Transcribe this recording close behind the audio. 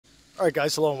Alright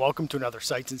guys, hello and welcome to another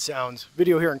Sights and Sounds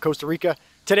video here in Costa Rica.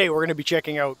 Today we're going to be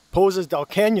checking out Pozas del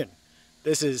Cañón.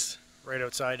 This is right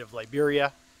outside of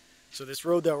Liberia. So this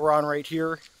road that we're on right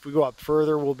here, if we go up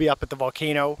further, we'll be up at the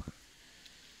volcano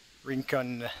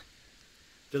Rincón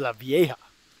de la Vieja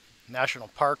National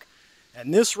Park.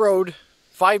 And this road,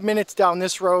 5 minutes down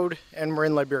this road and we're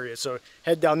in Liberia. So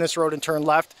head down this road and turn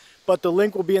left. But the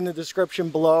link will be in the description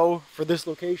below for this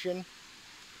location.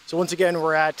 So once again,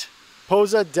 we're at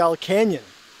Pozas del Cañón. You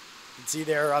can see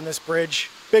there on this bridge,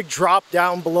 big drop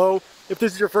down below. If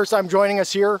this is your first time joining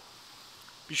us here,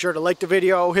 be sure to like the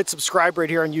video, hit subscribe right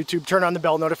here on YouTube, turn on the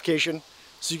bell notification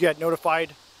so you get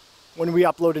notified when we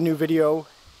upload a new video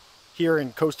here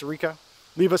in Costa Rica.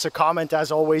 Leave us a comment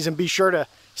as always, and be sure to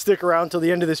stick around till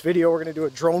the end of this video. We're going to do a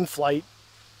drone flight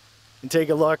and take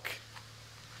a look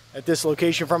at this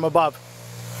location from above.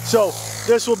 So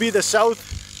this will be the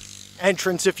south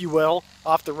entrance, if you will,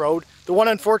 off the road. The one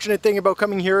unfortunate thing about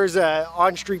coming here is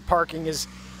on-street parking is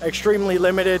extremely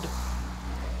limited.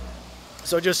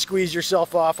 So just squeeze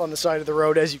yourself off on the side of the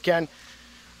road as you can.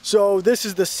 So this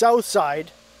is the south side.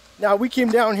 Now we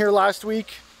came down here last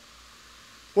week,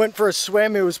 went for a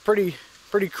swim. It was pretty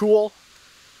cool,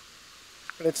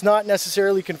 but it's not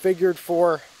necessarily configured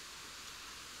for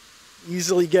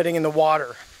easily getting in the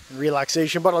water and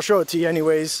relaxation, but I'll show it to you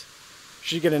anyways,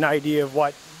 so you get an idea of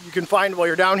what you can find while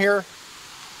you're down here.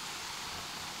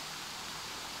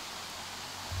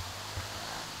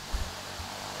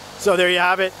 So there you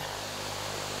have it.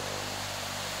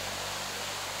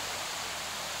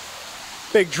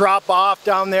 Big drop off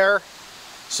down there.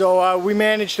 So we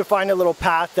managed to find a little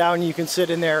path down. You can sit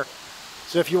in there.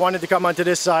 So if you wanted to come onto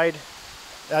this side,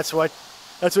 that's what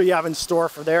you have in store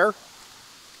for there.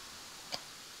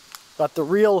 But the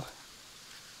real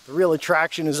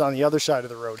attraction is on the other side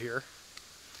of the road here,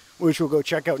 which we'll go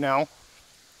check out now.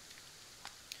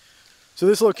 So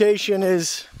this location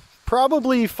is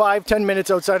probably 5-10 minutes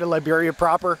outside of Liberia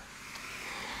proper.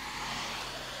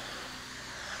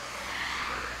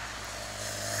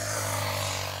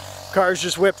 Cars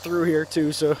just whip through here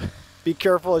too, so be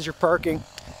careful as you're parking.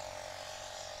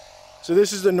 So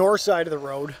this is the north side of the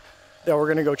road that we're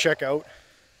gonna go check out.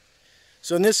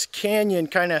 So in this canyon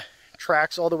kind of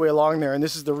tracks all the way along there, and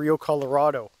this is the Rio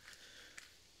Colorado.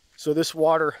 So this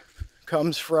water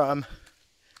comes from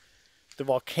the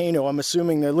volcano. I'm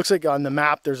assuming that, it looks like on the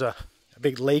map there's a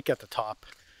big lake at the top,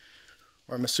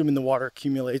 or I'm assuming the water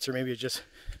accumulates, or maybe it just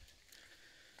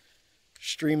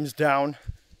streams down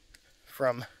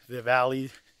from the valley,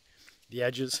 the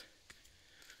edges.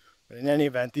 But in any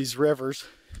event, these rivers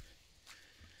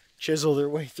chisel their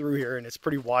way through here, and it's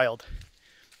pretty wild.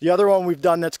 The other one we've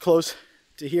done that's close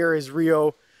to here is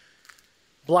Rio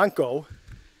Blanco,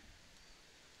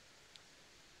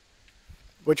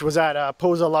 which was at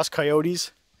Pozas Los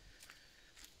Coyotes,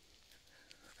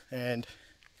 and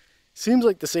seems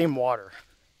like the same water,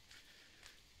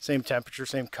 same temperature,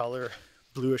 same color,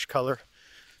 bluish color.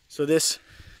 So this,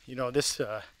 this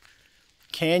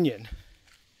canyon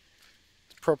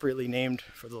is appropriately named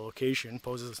for the location,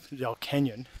 Pozas del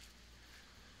Cañón.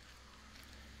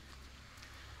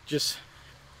 Just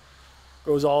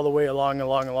goes all the way along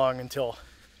until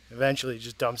eventually it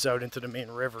just dumps out into the main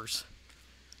rivers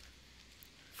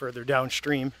further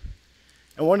downstream.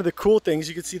 And one of the cool things,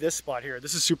 you can see this spot here,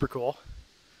 this is super cool.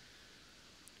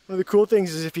 One of the cool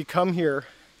things is if you come here,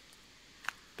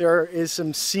 there is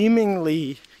some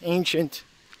seemingly ancient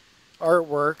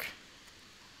artwork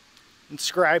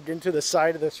inscribed into the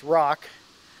side of this rock.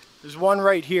 There's one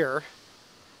right here.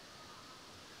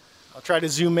 I'll try to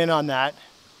zoom in on that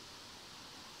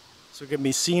so it can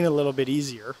be seen a little bit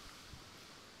easier.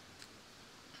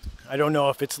 I don't know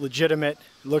if it's legitimate.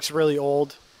 It looks really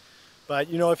old. But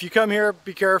if you come here,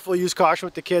 be careful, use caution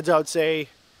with the kids. I would say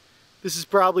this is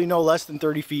probably no less than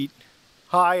 30 feet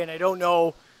high, and I don't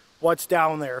know what's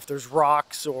down there, if there's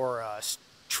rocks or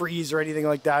trees or anything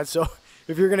like that. So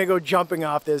if you're gonna go jumping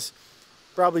off this,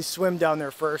 probably swim down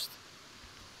there first.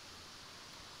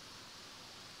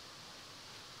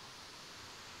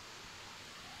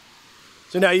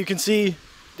 So now you can see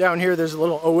down here there's a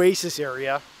little oasis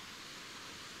area,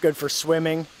 good for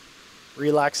swimming,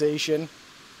 relaxation.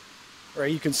 Or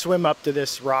you can swim up to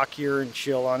this rock here and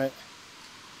chill on it.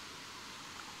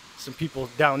 Some people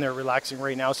down there relaxing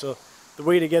right now. So the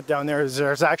way to get down there is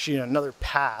there's actually another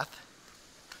path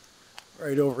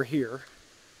right over here.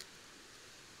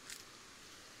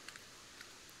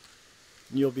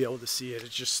 And you'll be able to see it.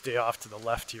 It's just stay off to the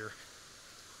left here.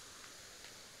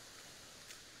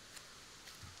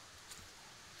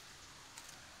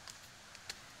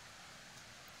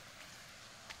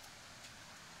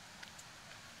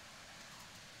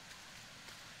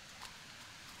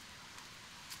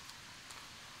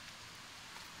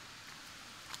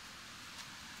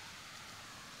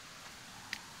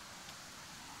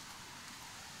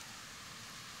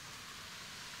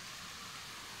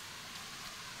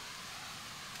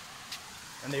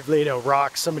 and they've laid out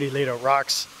rocks. Somebody laid out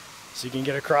rocks so you can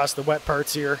get across the wet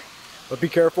parts here. But be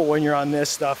careful when you're on this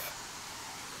stuff.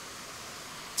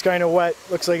 It's kind of wet.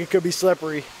 Looks like it could be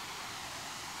slippery.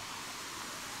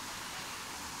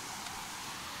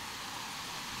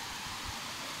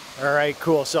 Alright,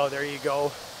 cool. So there you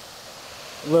go.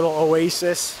 Little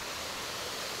oasis.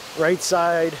 Right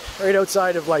outside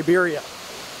of Liberia.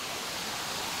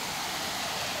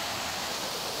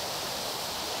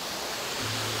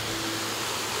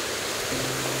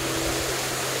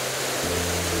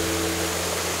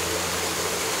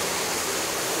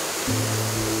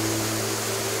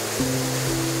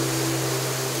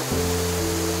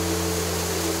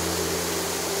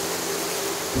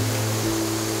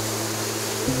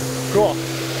 Cool.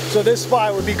 So this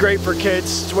spot would be great for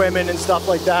kids swimming and stuff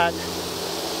like that.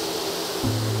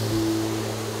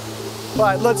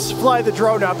 But let's fly the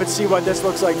drone up and see what this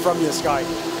looks like from the sky.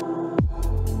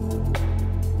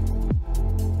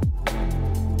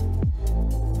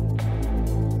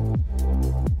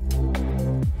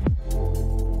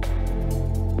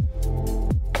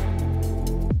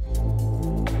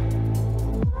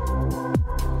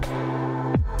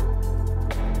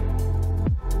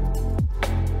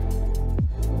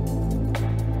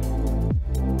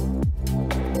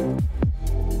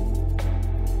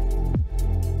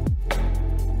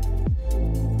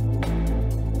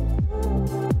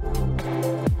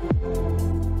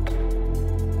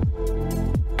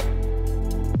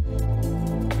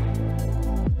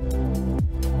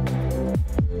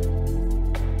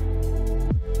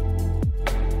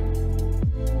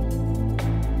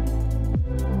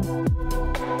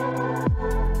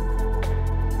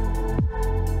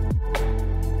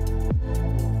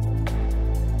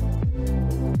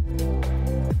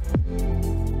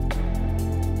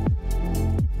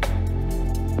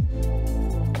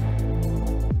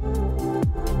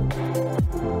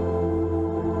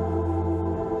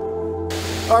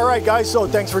 Alright guys, so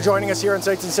thanks for joining us here on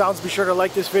Sights and Sounds. Be sure to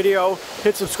like this video,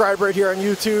 hit subscribe right here on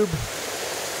YouTube,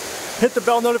 hit the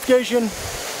bell notification,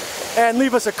 and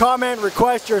leave us a comment,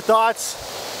 request your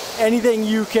thoughts, anything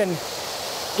you can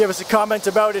give us a comment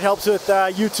about. It helps with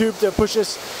YouTube to push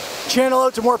this channel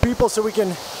out to more people so we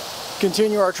can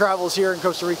continue our travels here in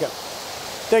Costa Rica.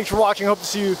 Thanks for watching, hope to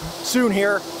see you soon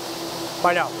here.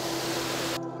 Bye now.